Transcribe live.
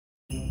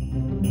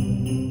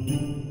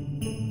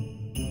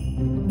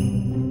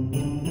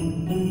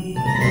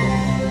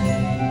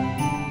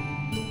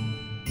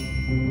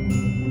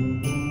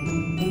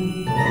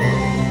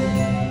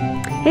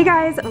Hey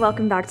guys,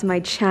 welcome back to my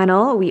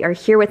channel. We are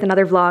here with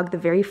another vlog, the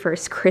very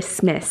first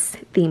Christmas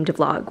themed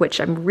vlog, which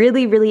I'm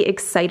really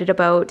excited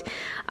about.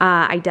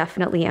 I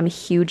definitely am a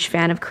huge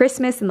fan of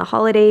Christmas and the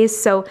holidays,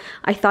 so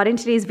I thought in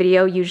today's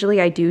video, usually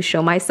I do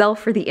show myself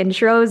for the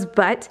intros,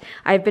 but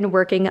I've been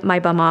working my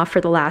bum off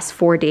for the last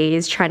 4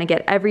 days trying to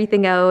get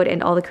everything out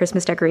and all the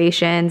Christmas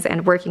decorations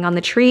and working on the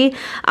tree.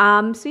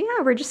 So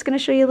yeah, we're just gonna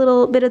show you a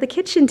little bit of the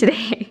kitchen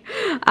today.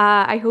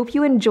 I hope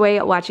you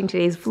enjoy watching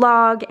today's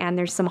vlog, and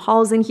there's some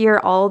hauls in here.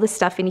 All the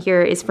stuff in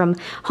here is from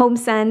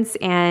HomeSense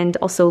and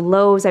also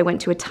Lowe's. I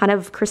went to a ton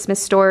of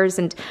Christmas stores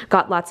and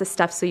got lots of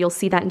stuff, so you'll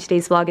see that in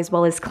today's vlog, as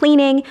well as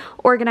cleaning,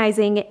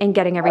 organizing, and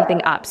getting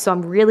everything up. So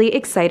I'm really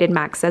excited.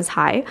 Max says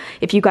hi.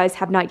 If you guys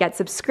have not yet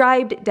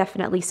subscribed,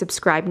 definitely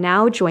subscribe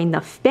now, join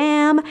the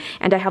fam,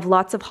 and I have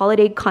lots of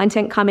holiday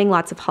content coming,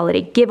 lots of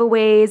holiday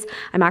giveaways.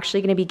 I'm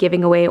actually going to be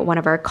giving away one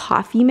of our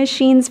coffee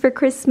machines for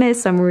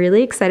Christmas, so I'm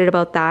really excited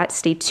about that.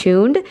 Stay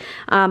tuned.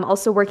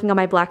 Also working on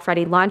my Black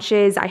Friday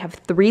launches. I have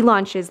 3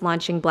 launches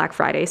launching Black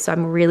Friday, so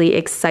I'm really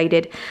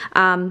excited.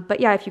 But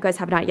yeah, if you guys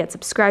have not yet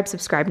subscribed,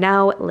 subscribe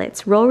now.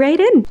 Let's roll right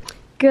in.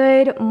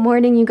 Good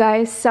morning, you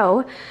guys.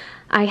 So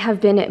I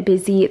have been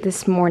busy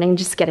this morning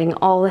just getting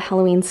all the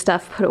Halloween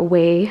stuff put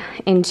away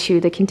into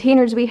the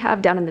containers we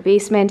have down in the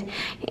basement,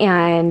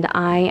 and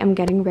I am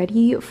getting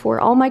ready for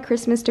all my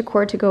Christmas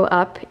decor to go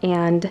up.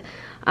 And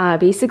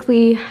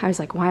basically I was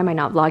like, why am I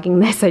not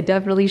vlogging this? I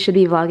definitely should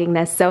be vlogging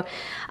this. So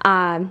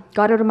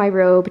got out of my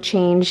robe,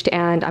 changed,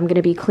 and I'm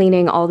gonna be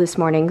cleaning all this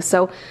morning.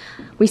 So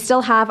we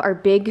still have our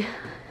big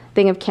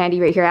thing of candy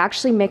right here. I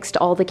actually mixed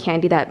all the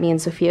candy that me and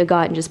Sophia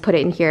got and just put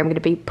it in here. I'm going to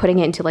be putting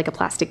it into like a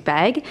plastic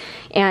bag,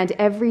 and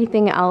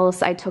everything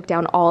else I took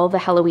down all the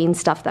Halloween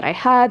stuff that I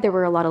had. There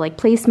were a lot of like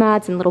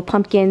placemats and little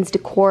pumpkins,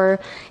 decor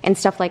and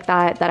stuff like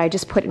that I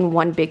just put in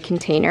one big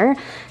container.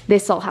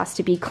 This all has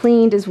to be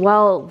cleaned as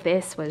well.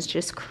 This was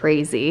just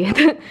crazy.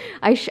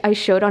 I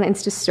showed on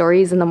Insta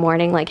stories in the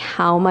morning like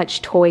how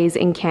much toys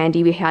and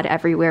candy we had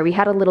everywhere. We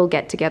had a little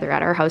get together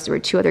at our house. There were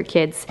 2 other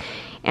kids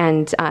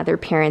and their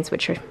parents,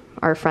 which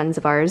are friends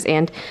of ours,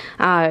 and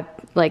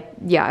like,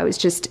 yeah, it was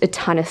just a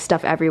ton of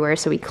stuff everywhere.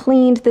 So we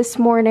cleaned this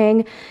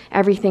morning.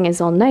 Everything is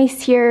all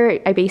nice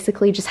here. I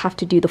basically just have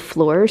to do the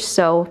floors.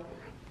 So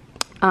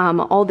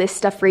all this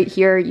stuff right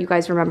here, you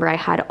guys remember I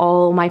had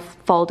all my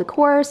fall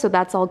decor, so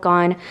that's all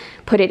gone.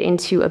 Put it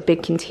into a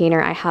big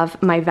container. I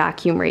have my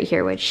vacuum right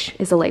here, which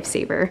is a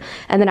lifesaver.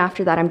 And then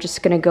after that, I'm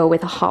just gonna go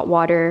with a hot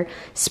water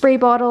spray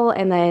bottle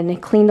and then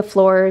clean the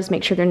floors,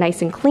 make sure they're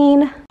nice and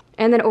clean.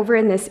 And then over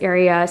in this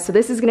area, so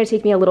this is gonna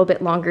take me a little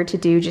bit longer to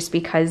do just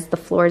because the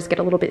floors get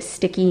a little bit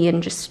sticky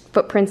and just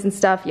footprints and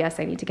stuff. Yes,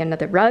 I need to get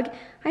another rug.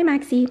 Hi,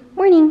 Maxie.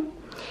 Morning.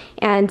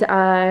 And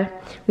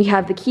we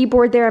have the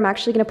keyboard there. I'm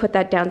actually gonna put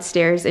that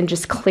downstairs and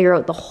just clear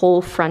out the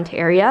whole front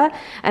area.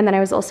 And then I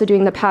was also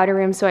doing the powder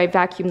room, so I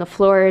vacuumed the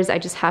floors. I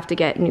just have to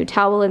get a new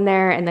towel in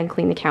there and then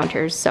clean the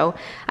counters. So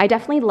I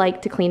definitely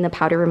like to clean the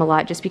powder room a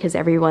lot just because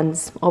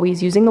everyone's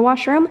always using the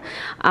washroom.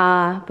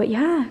 But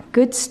yeah,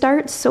 good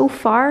start so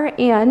far.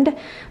 And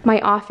my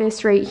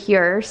office right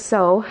here.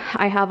 So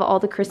I have all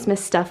the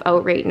Christmas stuff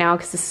out right now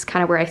because this is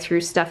kind of where I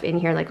threw stuff in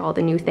here, like all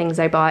the new things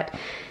I bought.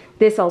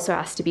 This also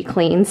has to be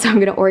clean, so I'm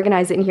gonna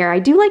organize it in here. I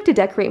do like to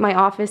decorate my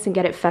office and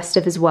get it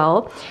festive as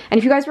well. And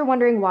if you guys were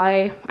wondering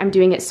why I'm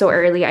doing it so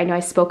early, I know I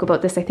spoke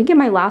about this, I think in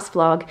my last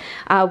vlog,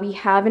 we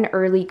have an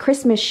early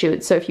Christmas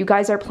shoot. So if you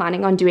guys are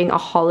planning on doing a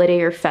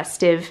holiday or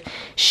festive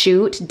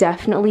shoot,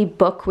 definitely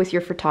book with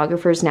your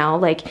photographers now.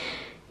 Like,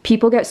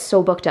 people get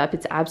so booked up,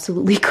 it's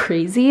absolutely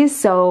crazy.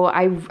 So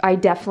I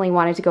definitely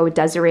wanted to go with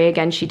Desiree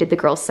again. She did the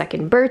girl's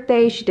 2nd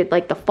birthday. She did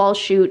like the fall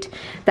shoot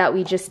that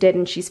we just did,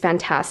 and she's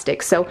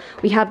fantastic. So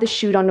we have the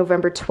shoot on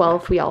November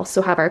 12th. We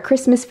also have our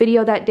Christmas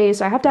video that day.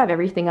 So I have to have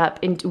everything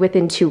up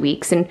within 2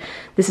 weeks. And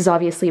this is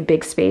obviously a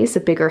big space, a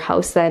bigger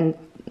house than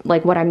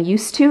like what I'm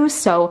used to.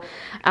 So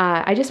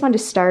I just wanted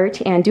to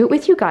start and do it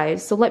with you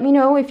guys. So let me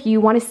know if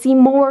you want to see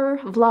more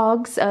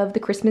vlogs of the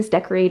Christmas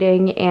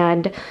decorating.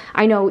 And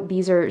I know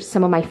these are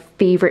some of my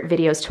favorite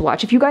videos to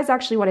watch. If you guys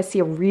actually want to see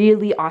a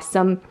really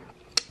awesome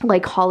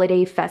like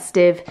holiday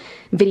festive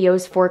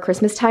videos for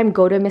Christmas time,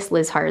 go to Miss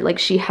Liz Hart. Like,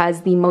 she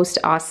has the most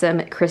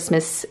awesome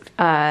Christmas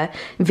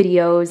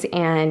videos,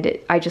 and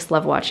I just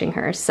love watching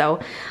her. So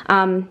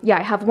yeah,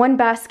 I have one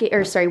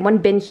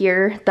bin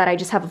here that I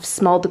just have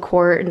small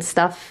decor and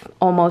stuff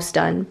almost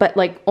done, but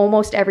like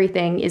almost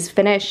everything is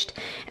finished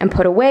and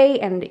put away,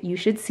 and you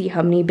should see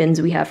how many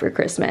bins we have for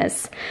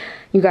Christmas.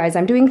 You guys,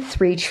 I'm doing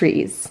 3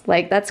 trees.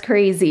 Like, that's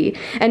crazy.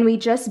 And we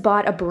just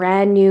bought a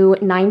brand new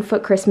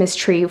 9-foot Christmas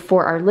tree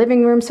for our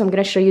living room. So I'm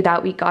gonna show you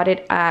that. We got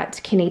it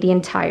at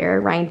Canadian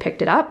Tire. Ryan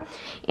picked it up.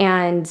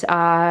 And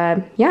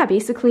yeah,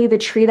 basically the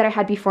tree that I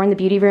had before in the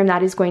beauty room,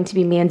 that is going to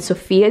be me and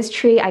Sophia's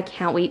tree. I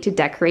can't wait to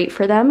decorate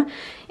for them.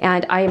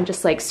 And I am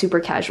just like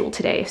super casual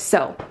today.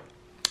 So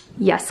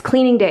yes,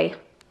 cleaning day.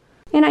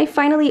 And I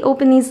finally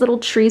opened these little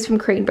trees from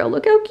Crate & Barrel.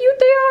 Look how cute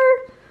they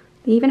are.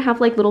 They even have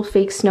like little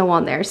fake snow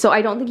on there. So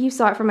I don't think you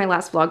saw it from my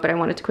last vlog, but I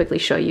wanted to quickly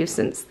show you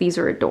since these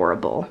are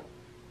adorable.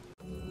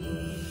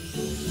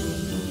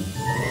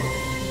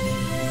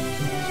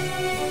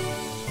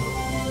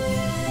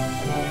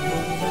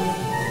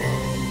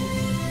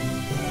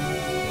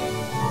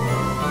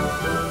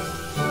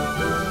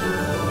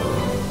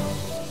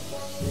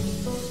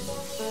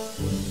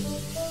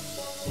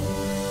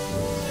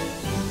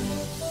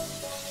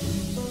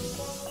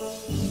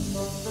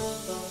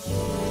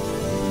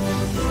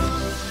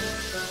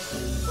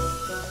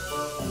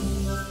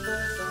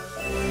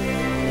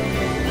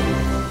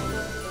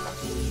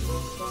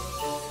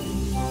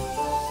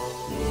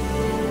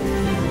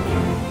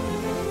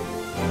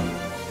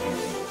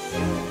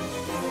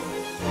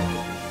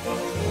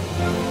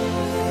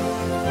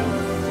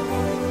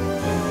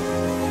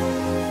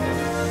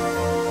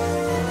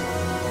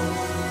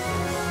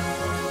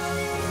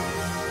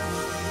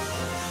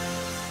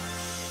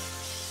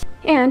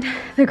 And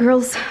the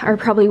girls are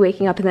probably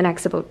waking up in the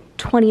next about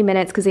 20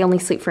 minutes because they only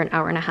sleep for an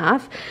hour and a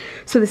half.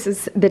 So this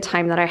is the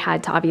time that I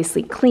had to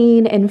obviously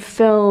clean and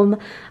film.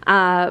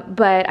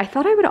 But I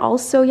thought I would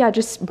also, yeah,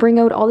 just bring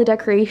out all the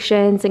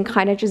decorations and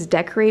kind of just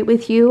decorate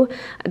with you.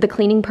 The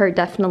cleaning part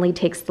definitely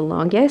takes the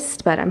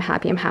longest, but I'm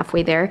happy I'm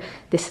halfway there.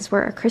 This is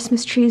where our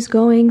Christmas tree is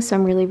going. So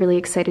I'm really, really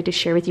excited to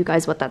share with you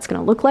guys what that's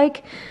going to look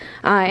like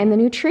and the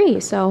new tree.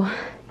 So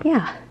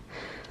yeah.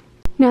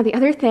 Now the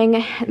other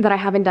thing that I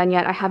haven't done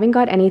yet, I haven't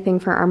got anything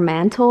for our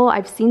mantle.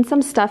 I've seen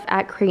some stuff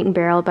at Crate and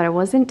Barrel, but I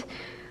wasn't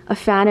a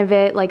fan of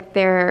it. Like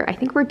I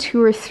think we're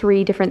 2 or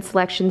 3 different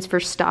selections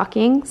for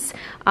stockings.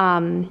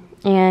 And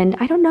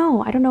I don't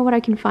know what I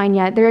can find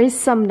yet. There is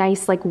some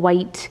nice like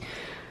white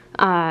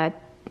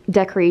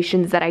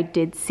decorations that I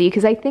did see,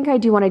 because I think I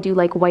do want to do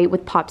like white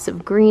with pops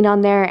of green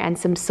on there and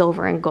some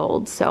silver and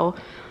gold. So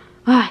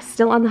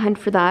still on the hunt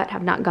for that,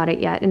 have not got it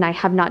yet, and I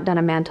have not done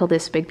a mantle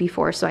this big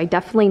before, so I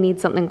definitely need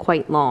something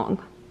quite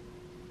long.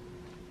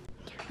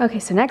 Okay,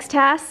 so next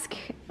task,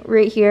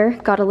 right here,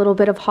 got a little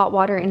bit of hot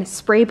water in a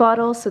spray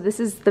bottle. So this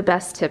is the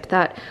best tip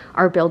that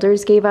our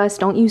builders gave us.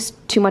 Don't use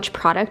too much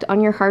product on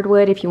your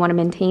hardwood if you want to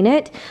maintain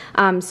it.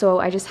 So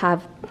I just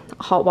have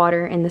hot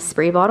water in the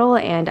spray bottle,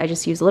 and I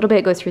just use a little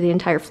bit, go through the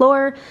entire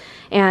floor,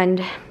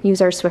 and use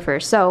our Swiffer.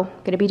 So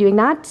gonna be doing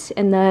that,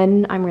 and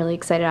then I'm really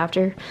excited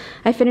after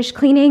I finish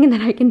cleaning, and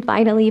then I can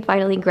finally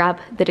grab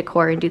the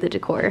decor and do the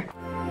decor.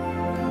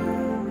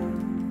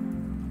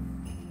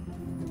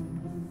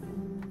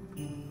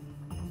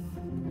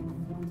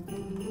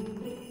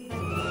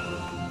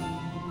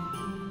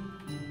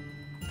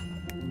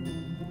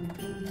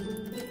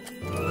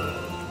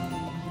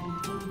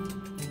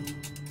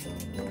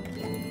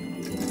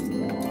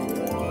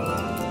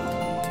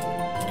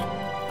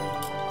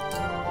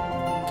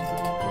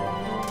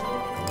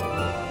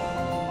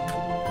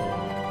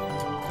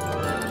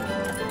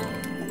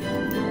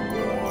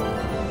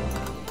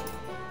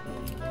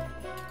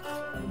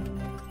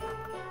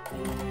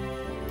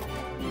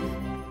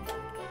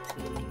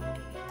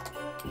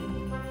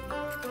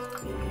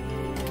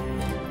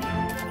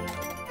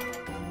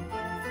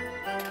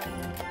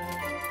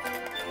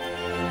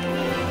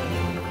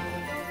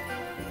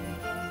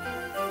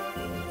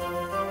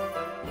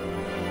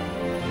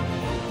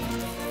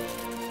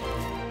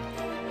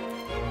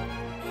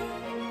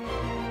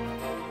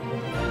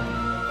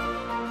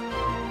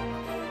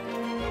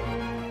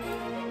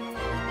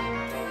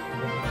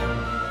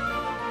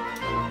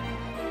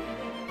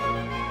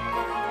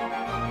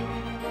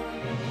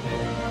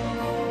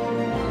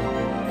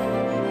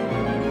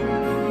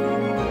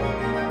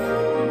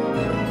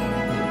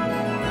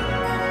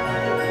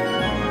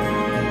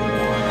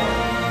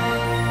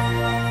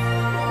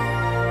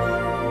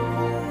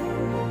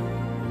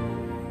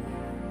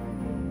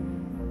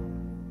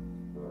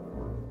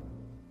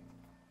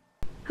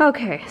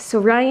 Okay, so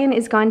Ryan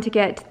is gone to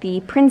get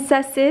the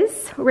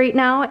princesses right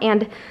now,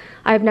 and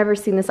I've never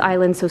seen this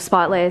island so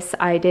spotless.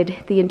 I did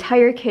the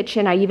entire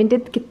kitchen. I even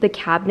did the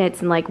cabinets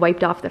and like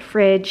wiped off the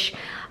fridge.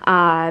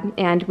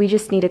 And we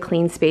just need a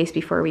clean space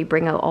before we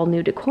bring out all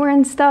new decor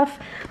and stuff.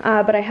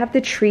 But I have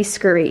the tree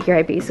skirt right here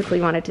I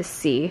basically wanted to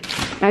see.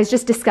 I was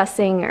just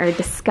discussing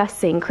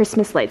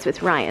Christmas lights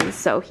with Ryan,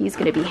 so he's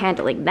gonna be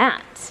handling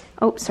that.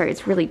 Oh, sorry,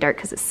 it's really dark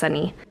because it's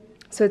sunny.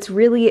 So it's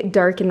really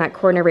dark in that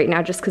corner right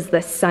now just because of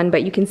the sun,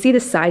 but you can see the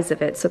size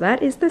of it. So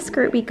that is the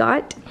skirt we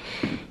got.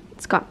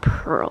 It's got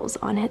pearls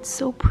on it,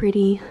 so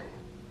pretty.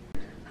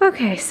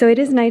 Okay, so it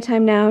is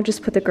nighttime now.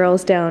 Just put the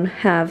girls down,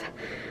 have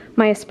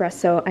my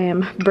espresso. I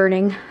am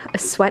burning a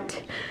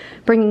sweat,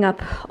 bringing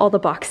up all the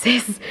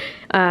boxes.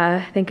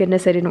 Thank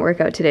goodness I didn't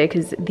work out today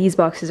because these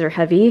boxes are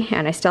heavy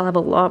and I still have a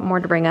lot more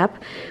to bring up.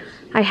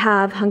 I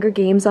have Hunger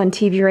Games on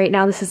TV right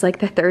now. This is like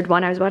the 3rd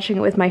one. I was watching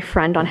it with my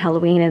friend on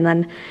Halloween and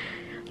then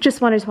just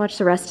wanted to watch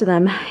the rest of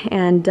them,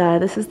 and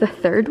this is the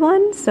 3rd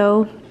one,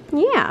 so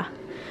yeah.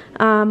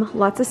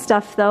 Lots of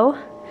stuff though.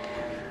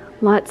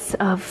 Lots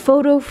of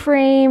photo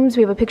frames.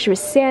 We have a picture of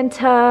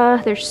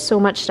Santa. There's so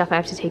much stuff I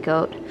have to take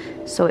out.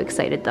 So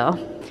excited though.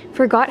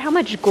 Forgot how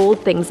much gold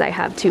things I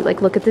have too.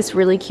 Like look at this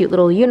really cute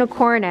little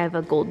unicorn. I have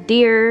a gold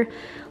deer.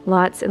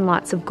 Lots and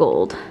lots of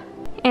gold.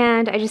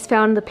 And I just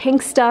found the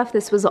pink stuff.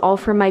 This was all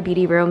from my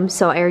beauty room.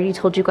 So I already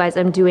told you guys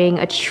I'm doing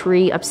a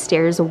tree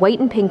upstairs, a white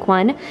and pink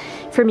one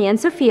for me and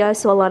Sophia.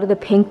 So a lot of the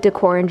pink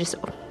decor and just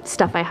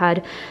stuff I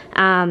had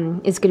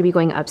is gonna be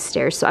going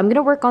upstairs. So I'm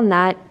gonna work on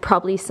that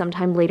probably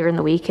sometime later in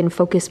the week and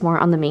focus more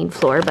on the main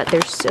floor. But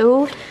there's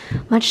so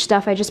much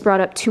stuff. I just brought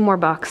up 2 more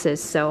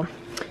boxes. So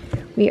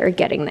we are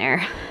getting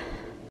there.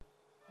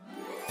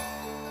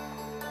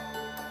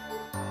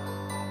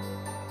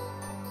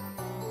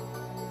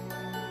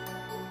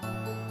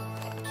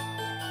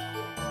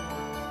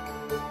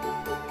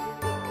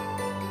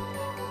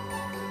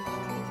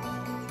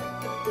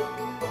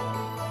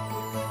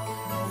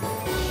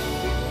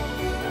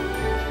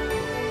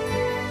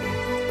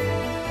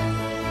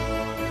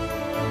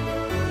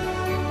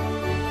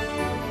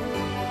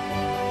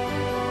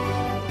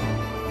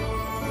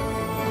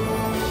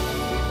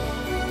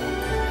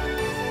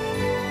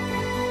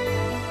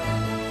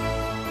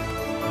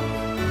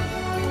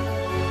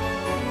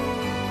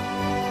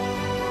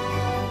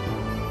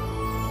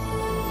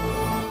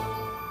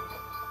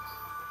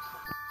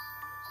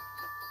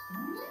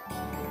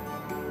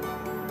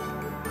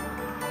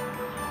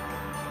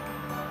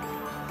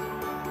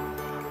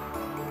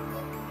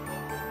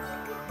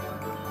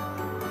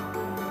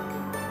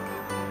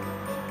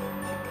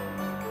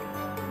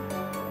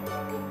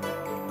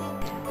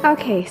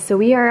 Okay, so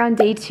we are on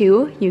day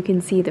 2. You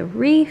can see the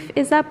wreath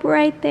is up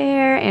right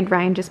there, and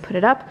Ryan just put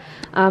it up.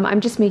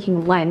 I'm just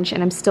making lunch,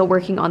 and I'm still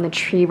working on the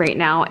tree right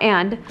now,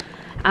 and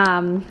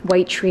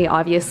white tree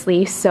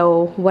obviously.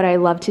 So what I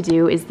love to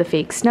do is the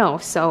fake snow.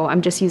 So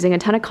I'm just using a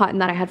ton of cotton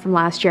that I had from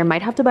last year. I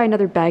might have to buy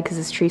another bag because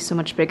this tree is so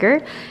much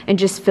bigger, and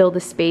just fill the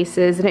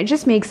spaces, and it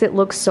just makes it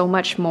look so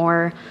much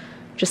more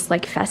just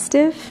like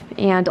festive,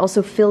 and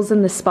also fills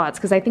in the spots,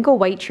 because I think a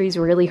white tree is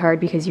really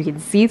hard because you can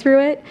see through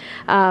it.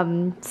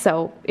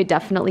 So it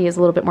definitely is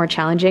a little bit more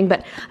challenging,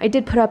 but I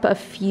did put up a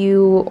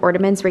few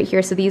ornaments right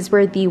here. So these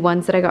were the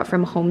ones that I got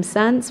from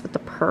HomeSense with the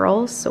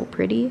pearls, so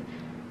pretty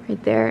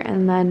right there,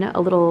 and then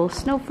a little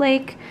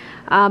snowflake.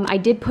 I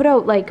did put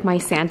out like my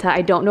Santa.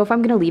 I don't know if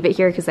I'm gonna leave it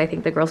here because I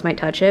think the girls might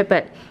touch it,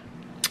 but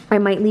I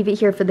might leave it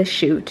here for the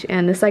shoot.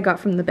 And this I got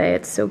from the Bay.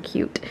 It's so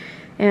cute.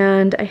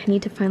 And I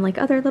need to find like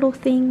other little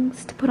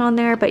things to put on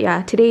there. But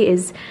yeah, today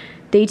is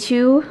day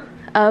 2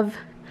 of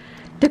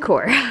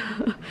decor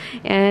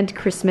and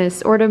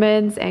Christmas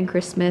ornaments and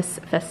Christmas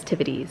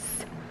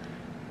festivities.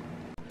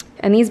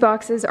 And these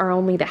boxes are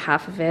only the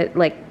half of it.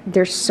 Like,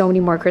 there's so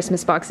many more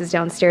Christmas boxes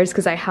downstairs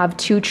because I have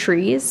 2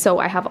 trees. So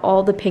I have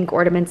all the pink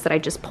ornaments that I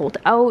just pulled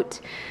out.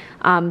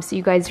 So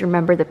you guys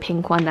remember the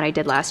pink one that I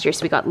did last year.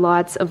 So we got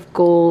lots of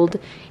gold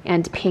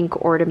and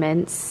pink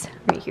ornaments.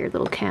 Right here,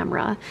 little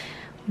camera.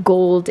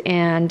 Gold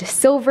and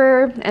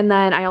silver. And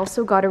then I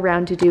also got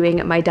around to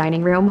doing my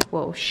dining room.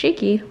 Whoa,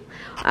 shaky.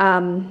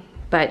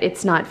 But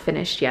it's not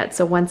finished yet.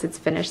 So once it's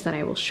finished, then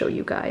I will show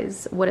you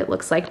guys what it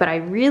looks like. But I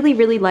really,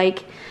 really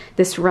like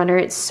this runner.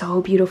 It's so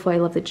beautiful. I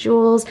love the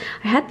jewels.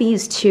 I had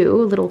these 2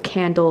 little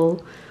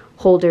candle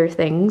holder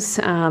things.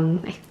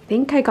 I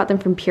think I got them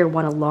from Pier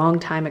 1 a long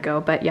time ago,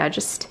 but yeah,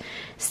 just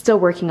still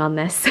working on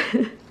this.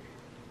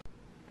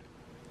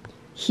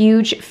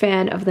 Huge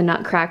fan of the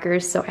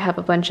nutcrackers, so I have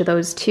a bunch of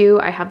those too.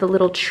 I have the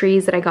little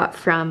trees that I got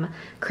from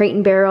Crate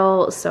and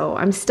Barrel, so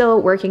I'm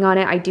still working on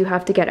it. I do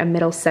have to get a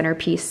middle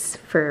centerpiece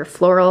for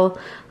floral,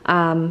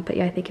 but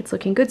yeah, I think it's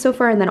looking good so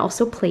far. And then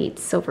also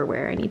plates,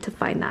 silverware, I need to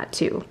find that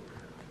too.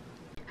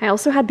 I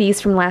also had these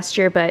from last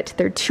year, but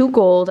they're too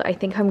gold. I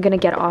think I'm gonna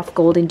get off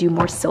gold and do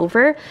more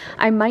silver.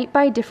 I might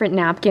buy different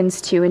napkins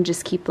too and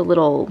just keep the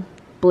little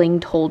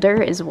blinged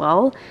holder as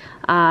well,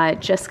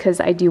 just because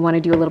I do want to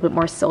do a little bit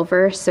more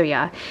silver. So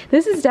yeah,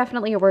 this is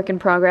definitely a work in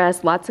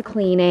progress. Lots of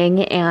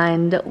cleaning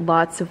and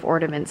lots of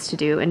ornaments to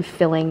do and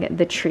filling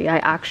the tree. I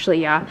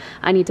actually, yeah,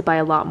 I need to buy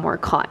a lot more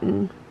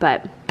cotton,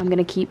 but I'm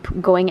gonna keep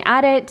going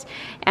at it.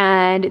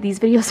 And these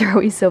videos are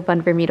always so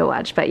fun for me to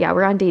watch. But yeah,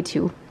 we're on day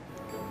 2.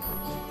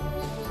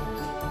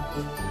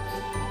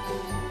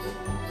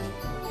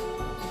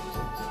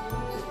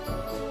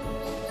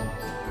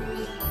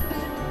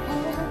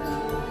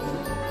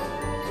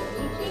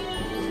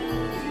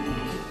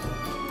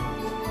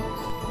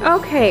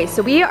 Okay,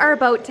 so we are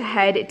about to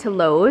head to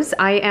Lowe's.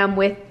 I am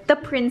with the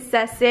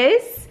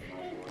princesses.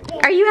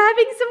 Are you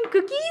having some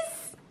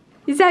cookies?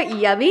 Is that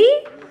yummy?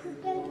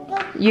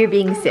 You're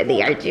being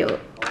silly, aren't you?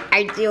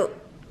 Aren't you?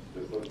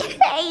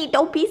 Hey,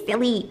 don't be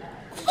silly.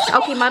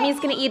 Okay, mommy's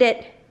gonna eat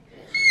it.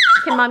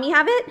 Can mommy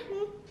have it?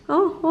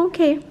 Oh,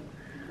 okay.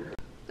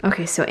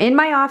 Okay, so in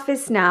my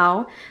office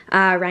now,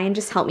 Ryan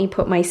just helped me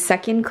put my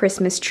second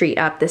Christmas tree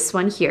up, this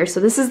one here. So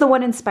this is the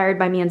one inspired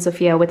by me and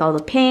Sophia with all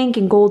the pink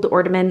and gold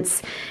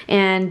ornaments.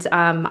 And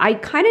I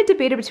kind of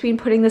debated between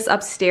putting this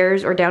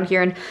upstairs or down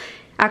here, and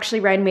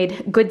actually Ryan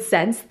made good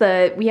sense.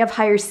 We have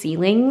higher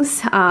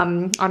ceilings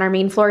on our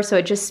main floor, so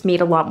it just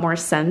made a lot more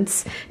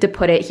sense to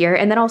put it here.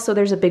 And then also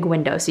there's a big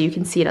window so you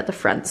can see it at the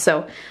front.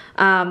 So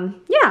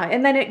yeah,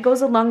 and then it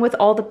goes along with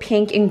all the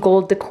pink and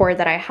gold decor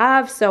that I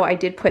have. So I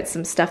did put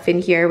some stuff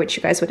in here, which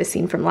you guys would have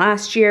seen from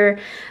last year.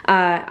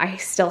 I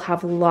still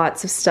have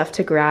lots of stuff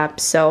to grab,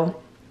 so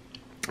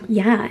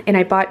yeah. And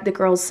I bought the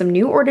girls some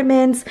new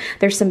ornaments.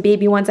 There's some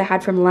baby ones I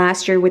had from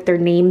last year with their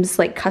names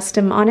like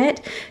custom on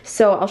it.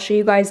 So I'll show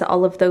you guys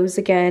all of those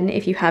again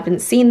if you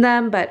haven't seen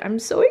them, but I'm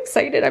so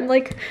excited. I'm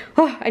like,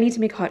 oh, I need to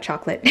make hot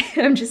chocolate.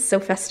 I'm just so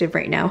festive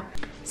right now.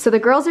 So the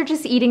girls are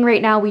just eating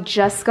right now. We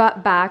just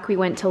got back. We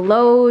went to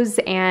Lowe's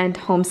and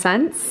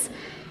HomeSense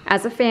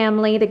as a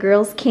family. The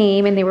girls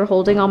came and they were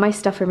holding all my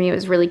stuff for me. It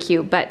was really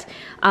cute. But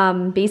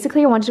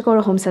basically I wanted to go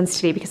to HomeSense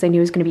today because I knew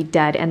it was gonna be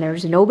dead and there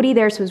was nobody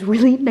there, so it was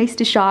really nice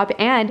to shop.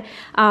 And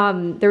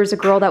there was a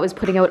girl that was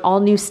putting out all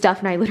new stuff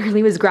and I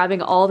literally was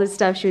grabbing all the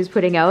stuff she was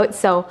putting out.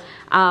 So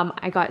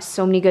I got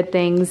so many good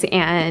things,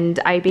 and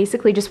I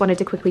basically just wanted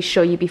to quickly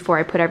show you before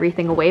I put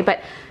everything away.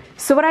 But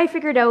so what I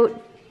figured out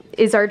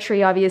is our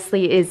tree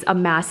obviously is a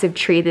massive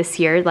tree this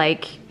year,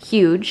 like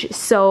huge.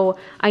 So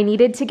I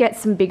needed to get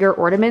some bigger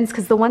ornaments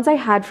because the ones I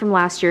had from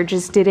last year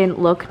just didn't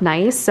look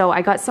nice. So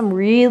I got some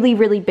really,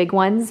 really big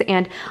ones,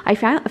 and I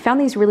found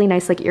these really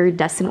nice like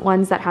iridescent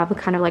ones that have a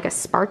kind of like a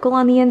sparkle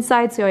on the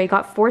inside. So I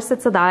got 4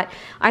 sets of that.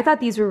 I thought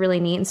these were really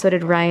neat, and so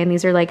did Ryan.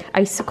 These are like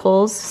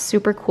icicles,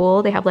 super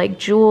cool. They have like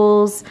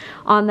jewels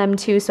on them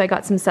too. So I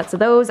got some sets of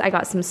those. I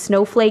got some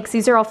snowflakes.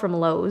 These are all from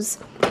Lowe's.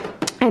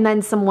 and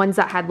then some ones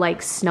that had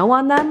like snow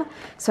on them.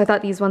 So I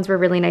thought these ones were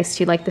really nice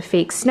too, like the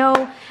fake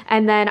snow.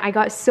 And then I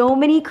got so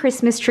many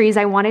Christmas trees.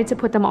 I wanted to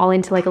put them all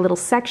into like a little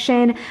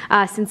section.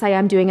 Since I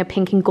am doing a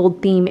pink and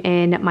gold theme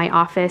in my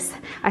office,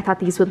 I thought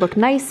these would look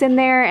nice in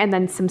there. And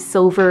then some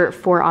silver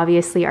for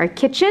obviously our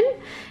kitchen.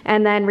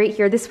 And then right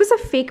here, this was a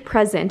fake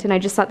present, and I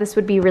just thought this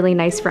would be really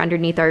nice for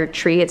underneath our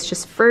tree. It's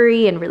just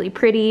furry and really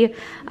pretty,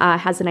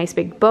 has a nice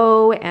big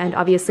bow, and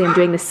obviously I'm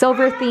doing the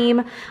silver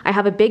theme. I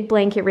have a big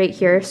blanket right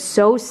here,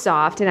 so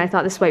soft, and I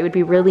thought this white would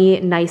be really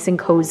nice and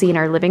cozy in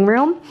our living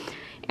room.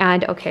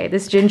 And okay,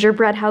 this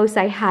gingerbread house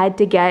I had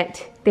to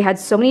get. They had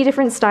so many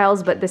different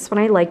styles, but this one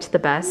I liked the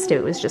best.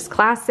 It was just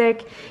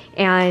classic,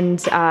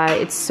 and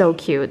it's so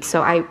cute.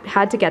 So I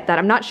had to get that.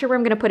 I'm not sure where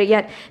I'm gonna put it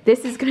yet.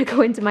 This is gonna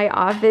go into my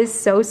office.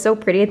 So, so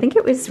pretty. I think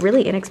it was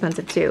really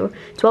inexpensive too.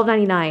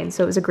 $12.99,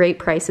 so it was a great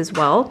price as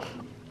well.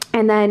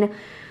 And then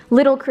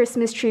little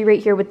Christmas tree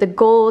right here with the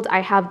gold. I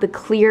have the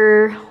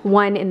clear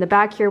one in the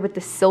back here with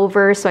the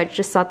silver, so I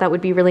just thought that would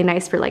be really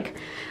nice for like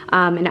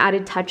an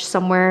added touch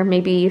somewhere,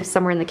 maybe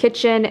somewhere in the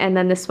kitchen. And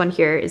then this one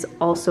here is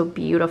also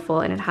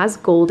beautiful, and it has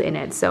gold in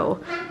it, so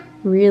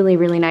really,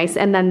 really nice.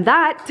 And then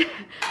that,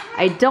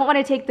 I don't want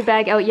to take the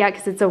bag out yet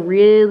because it's a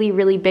really,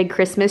 really big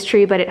Christmas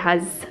tree, but it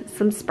has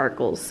some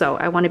sparkles. So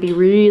I want to be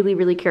really,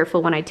 really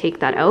careful when I take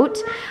that out.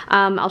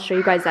 I'll show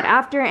you guys that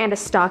after. And a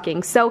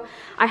stocking. So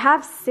I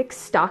have 6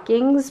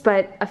 stockings,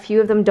 but a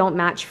few of them don't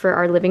match for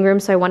our living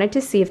room. So I wanted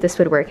to see if this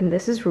would work. And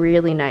this is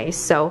really nice.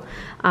 So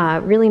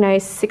really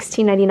nice,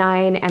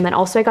 $16.99. And then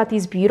also I got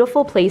these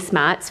beautiful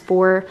placemats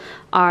for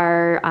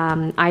our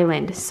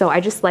island. So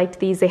I just liked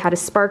these. They had a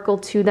sparkle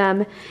to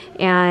them,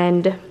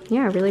 and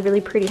yeah, really,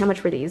 really pretty. How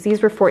much were these?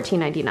 These were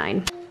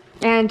 $14.99.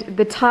 And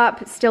the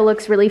top still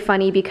looks really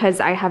funny because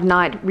I have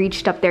not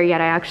reached up there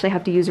yet. I actually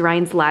have to use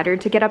Ryan's ladder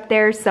to get up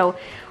there. So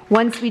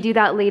once we do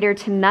that later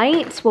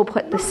tonight, we'll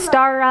put the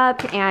star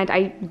up, and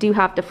I do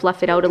have to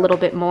fluff it out a little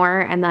bit more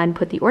and then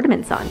put the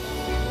ornaments on.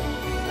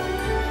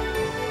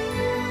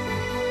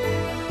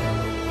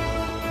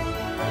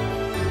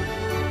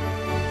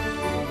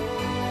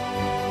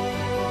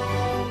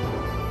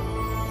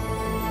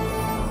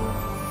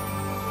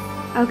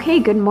 Okay,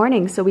 good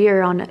morning. So we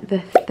are on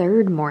the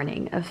 3rd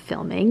morning of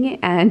filming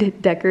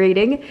and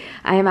decorating.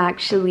 I am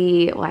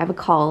actually, well, I have a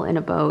call in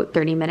about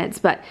 30 minutes,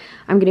 but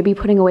I'm gonna be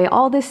putting away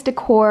all this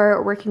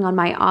decor, working on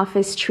my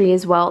office tree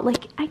as well.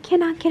 Like, I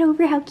cannot get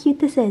over how cute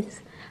this is.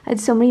 I had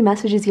so many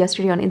messages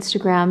yesterday on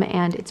Instagram,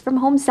 and it's from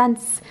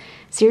HomeSense.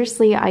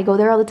 Seriously, I go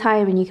there all the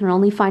time, and you can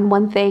only find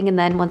one thing, and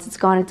then once it's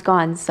gone, it's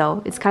gone.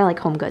 So it's kind of like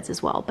Home Goods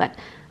as well, but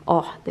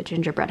oh, the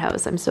gingerbread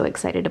house. I'm so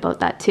excited about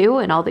that too.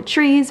 And all the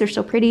trees are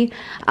so pretty.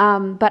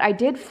 But I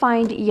did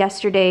find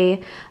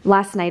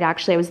last night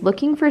actually, I was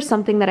looking for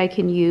something that I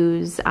can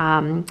use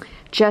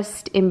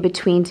just in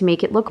between to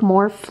make it look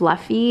more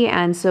fluffy.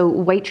 And so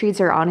white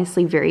trees are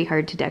honestly very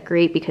hard to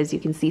decorate because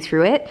you can see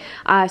through it.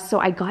 So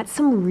I got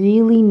some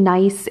really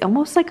nice,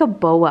 almost like a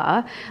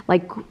boa,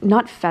 like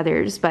not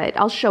feathers, but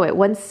I'll show it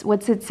once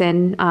it's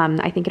in.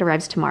 I think it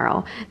arrives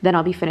tomorrow. Then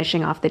I'll be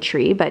finishing off the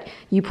tree, but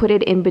you put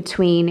it in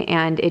between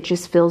and it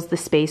just fills the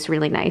space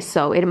really nice.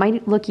 So it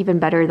might look even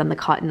better than the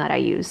cotton that I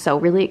use. So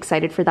really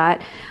excited for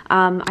that.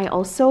 I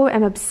also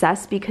am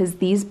obsessed because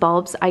these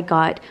bulbs I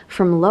got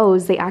from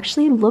Lowe's, they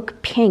actually look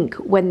pink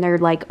when they're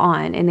like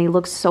on, and they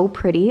look so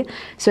pretty.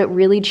 So it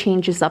really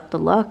changes up the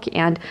look.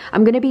 And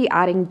I'm going to be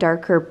adding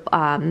darker,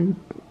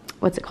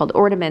 what's it called,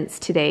 ornaments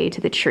today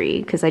to the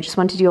tree because I just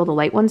want to do all the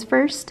light ones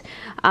first.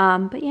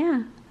 But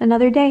yeah,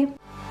 another day.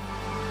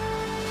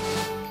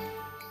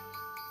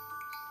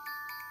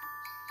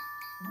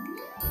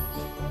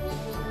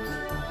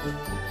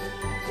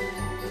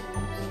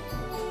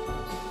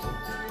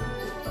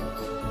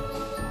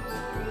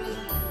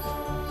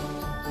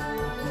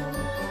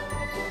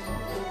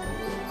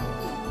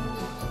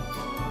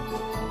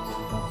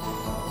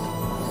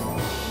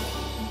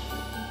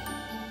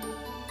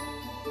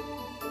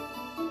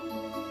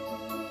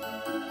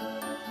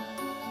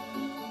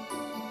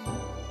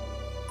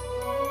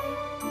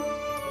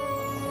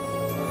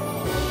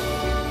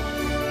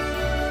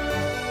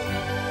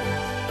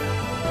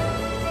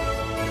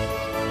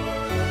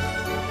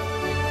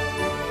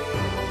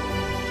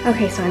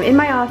 Okay, so I'm in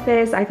my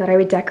office. I thought I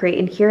would decorate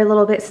in here a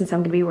little bit since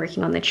I'm gonna be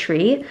working on the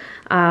tree.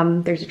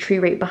 There's a tree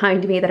right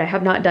behind me that I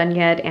have not done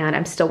yet, and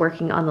I'm still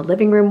working on the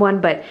living room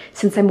one, but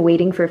since I'm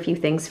waiting for a few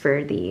things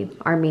for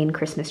our main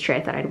Christmas tree,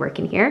 I thought I'd work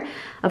in here.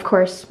 Of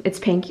course, it's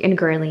pink and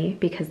girly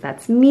because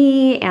that's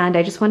me, and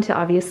I just want to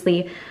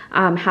obviously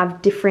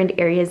have different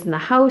areas in the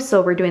house.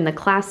 So we're doing the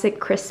classic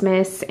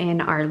Christmas in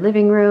our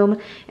living room,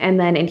 and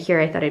then in here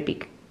I thought it'd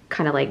be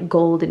kind of like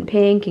gold and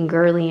pink and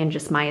girly and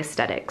just my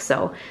aesthetic.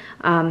 So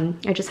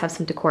I just have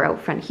some decor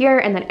out front here,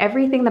 and then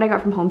everything that I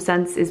got from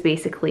HomeSense is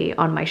basically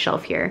on my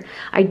shelf here.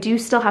 I do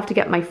still have to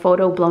get my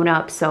photo blown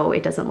up so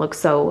it doesn't look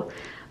so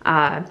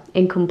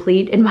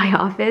incomplete in my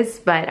office,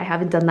 but I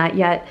haven't done that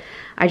yet.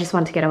 I just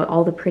want to get out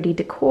all the pretty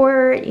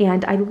decor,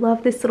 and I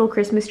love this little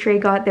Christmas tree I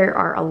got. There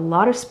are a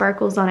lot of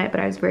sparkles on it, but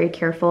I was very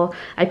careful.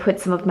 I put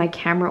some of my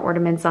camera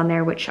ornaments on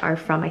there, which are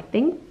from, I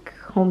think,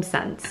 Home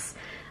Sense.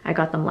 I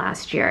got them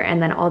last year,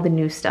 and then all the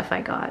new stuff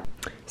I got.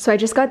 So I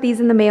just got these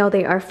in the mail.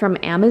 They are from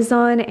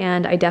Amazon,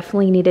 and I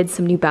definitely needed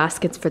some new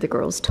baskets for the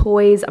girls'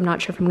 toys. I'm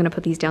not sure if I'm gonna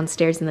put these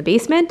downstairs in the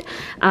basement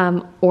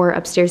or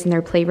upstairs in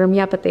their playroom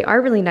yet, but they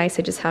are really nice.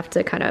 I just have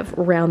to kind of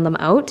round them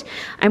out.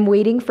 I'm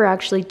waiting for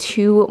actually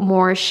 2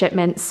 more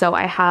shipments. So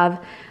I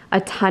have a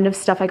ton of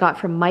stuff I got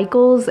from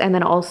Nicoles and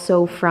then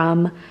also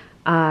from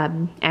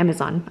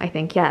Amazon, I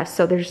think, yeah.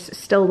 So there's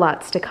still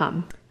lots to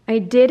come. I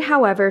did,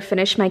 however,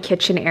 finish my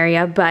kitchen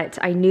area, but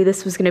I knew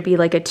this was gonna be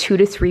like a 2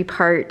 to 3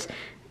 part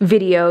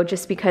video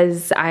just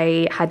because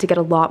I had to get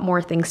a lot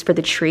more things for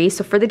the tree.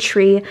 So for the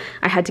tree,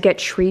 I had to get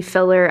tree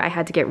filler, I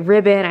had to get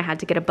ribbon, I had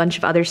to get a bunch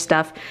of other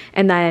stuff.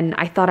 And then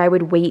I thought I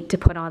would wait to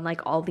put on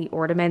like all the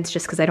ornaments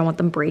just because I don't want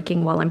them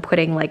breaking while I'm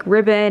putting like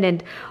ribbon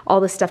and all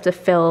the stuff to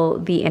fill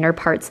the inner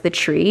parts of the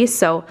tree.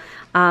 So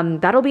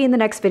that'll be in the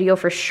next video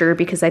for sure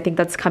because I think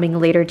that's coming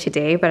later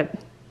today. But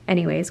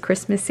anyways,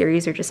 Christmas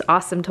series are just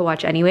awesome to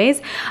watch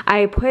anyways.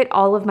 I put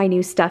all of my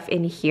new stuff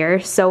in here.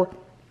 So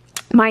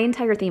my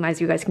entire theme, as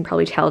you guys can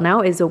probably tell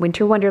now, is a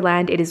winter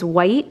wonderland. It is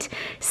white,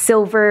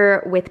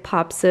 silver with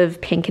pops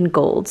of pink and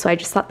gold. So I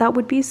just thought that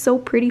would be so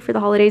pretty for the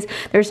holidays.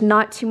 There's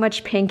not too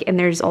much pink and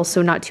there's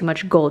also not too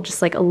much gold,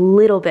 just like a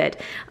little bit.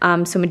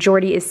 So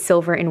majority is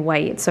silver and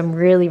white. So I'm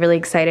really, really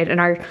excited. And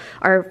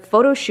our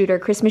photo shoot, our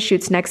Christmas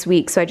shoot's next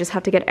week. So I just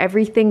have to get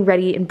everything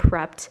ready and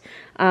prepped.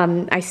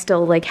 I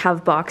still like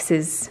have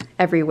boxes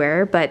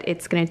everywhere, but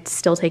it's gonna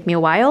still take me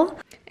a while.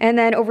 And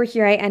then over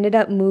here, I ended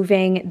up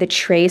moving the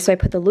tray. So I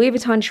put the Louis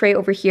Vuitton tray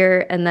over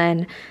here and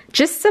then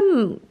just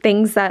some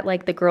things that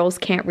like the girls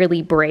can't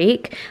really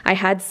break. I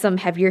had some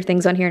heavier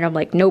things on here and I'm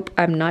like, nope,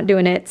 I'm not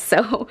doing it.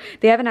 So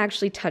they haven't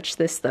actually touched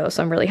this though.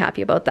 So I'm really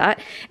happy about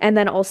that. And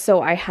then also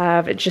I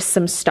have just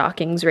some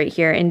stockings right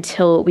here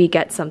until we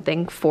get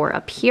something for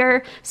up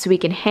here so we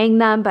can hang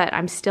them. But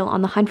I'm still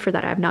on the hunt for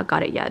that. I've not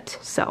got it yet.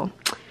 So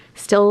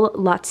still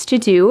lots to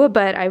do,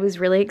 but I was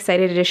really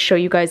excited to just show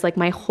you guys like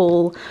my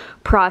whole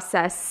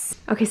process.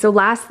 Okay, so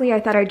lastly, I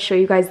thought I'd show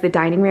you guys the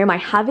dining room. I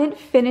haven't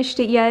finished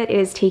it yet. It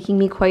is taking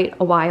me quite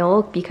a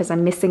while because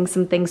I'm missing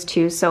some things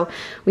too. So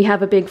we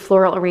have a big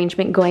floral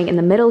arrangement going in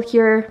the middle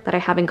here that I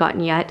haven't gotten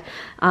yet.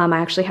 I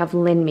actually have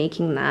Lynn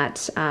making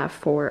that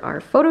for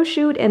our photo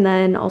shoot, and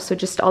then also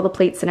just all the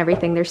plates and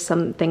everything. There's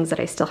some things that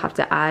I still have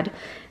to add.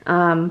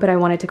 But I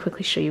wanted to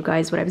quickly show you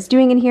guys what I was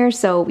doing in here.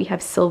 So we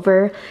have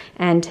silver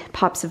and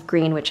pops of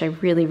green, which I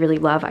really, really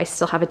love. I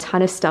still have a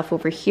ton of stuff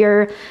over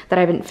here that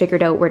I haven't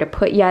figured out where to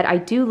put yet. I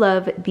do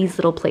love these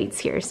little plates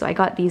here. So I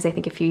got these, I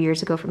think, a few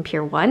years ago from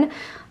Pier 1.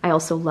 I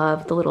also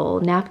love the little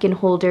napkin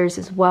holders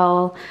as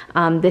well.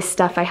 This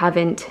stuff I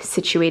haven't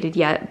situated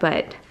yet,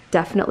 but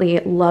definitely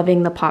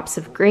loving the pops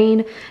of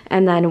green.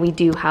 And then we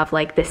do have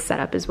like this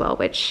setup as well,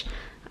 which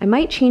I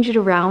might change it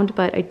around,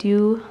 but I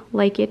do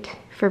like it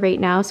for right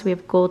now. So we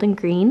have gold and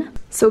green.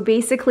 So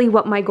basically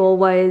what my goal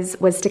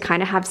was to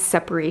kind of have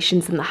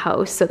separations in the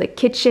house. So the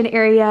kitchen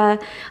area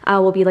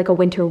will be like a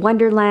winter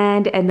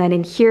wonderland, and then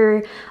in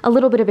here a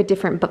little bit of a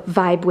different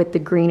vibe with the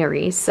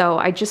greenery. So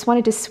I just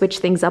wanted to switch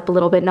things up a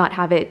little bit, not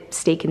have it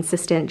stay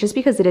consistent, just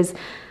because it is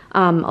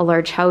a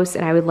large house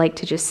and I would like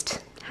to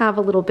just have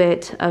a little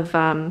bit of,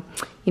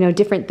 you know,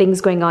 different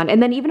things going on.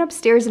 And then even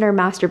upstairs in our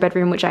master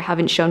bedroom, which I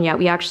haven't shown yet,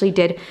 we actually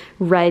did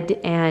red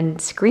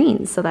and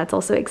green. So that's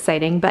also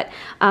exciting. But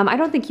I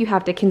don't think you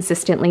have to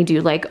consistently do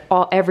like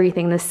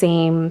everything the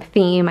same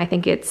theme. I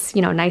think it's,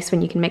 you know, nice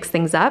when you can mix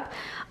things up.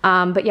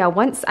 But yeah,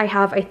 once I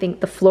have, I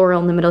think, the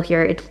floral in the middle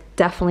here, it'd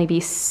definitely be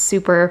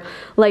super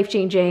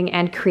life-changing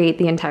and create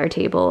the entire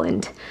table.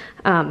 And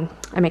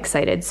I'm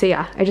excited. So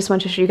yeah, I just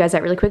wanted to show you guys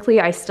that really quickly.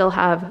 I still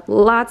have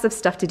lots of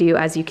stuff to do,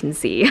 as you can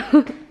see.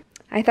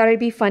 I thought it'd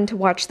be fun to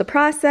watch the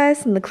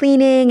process and the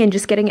cleaning and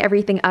just getting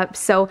everything up.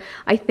 So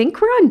I think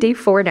we're on day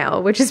 4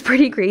 now, which is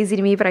pretty crazy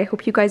to me, but I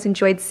hope you guys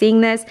enjoyed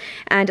seeing this.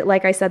 And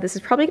like I said, this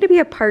is probably gonna be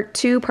a part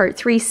 2, part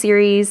 3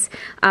 series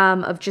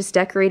of just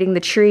decorating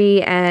the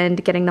tree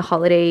and getting the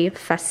holiday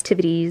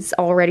festivities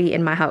already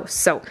in my house.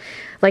 So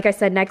like I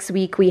said, next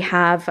week we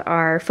have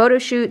our photo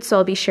shoot, so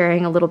I'll be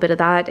sharing a little bit of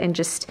that. And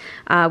just,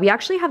 we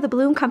actually have the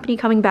balloon company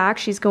coming back.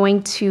 She's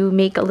going to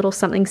make a little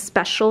something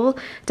special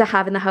to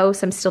have in the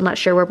house. I'm still not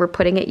sure where we're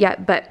putting it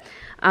yet, but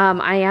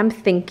I am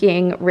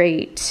thinking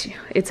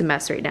it's a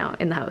mess right now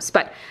in the house,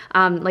 but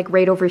like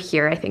right over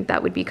here, I think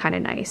that would be kind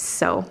of nice.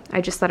 So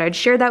I just thought I'd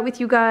share that with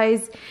you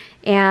guys.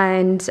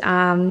 And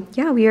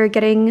yeah, we are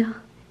getting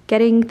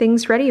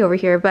things ready over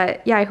here.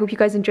 But yeah, I hope you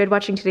guys enjoyed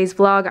watching today's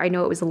vlog. I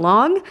know it was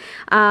long,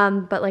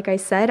 but like I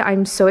said,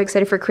 I'm so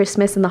excited for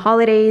Christmas and the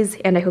holidays,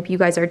 and I hope you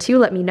guys are too.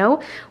 Let me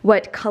know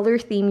what color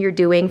theme you're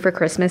doing for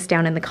Christmas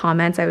down in the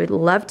comments. I would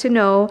love to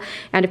know.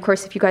 And of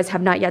course, if you guys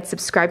have not yet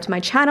subscribed to my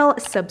channel,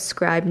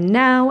 subscribe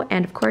now.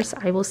 And of course,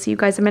 I will see you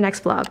guys in my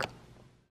next vlog.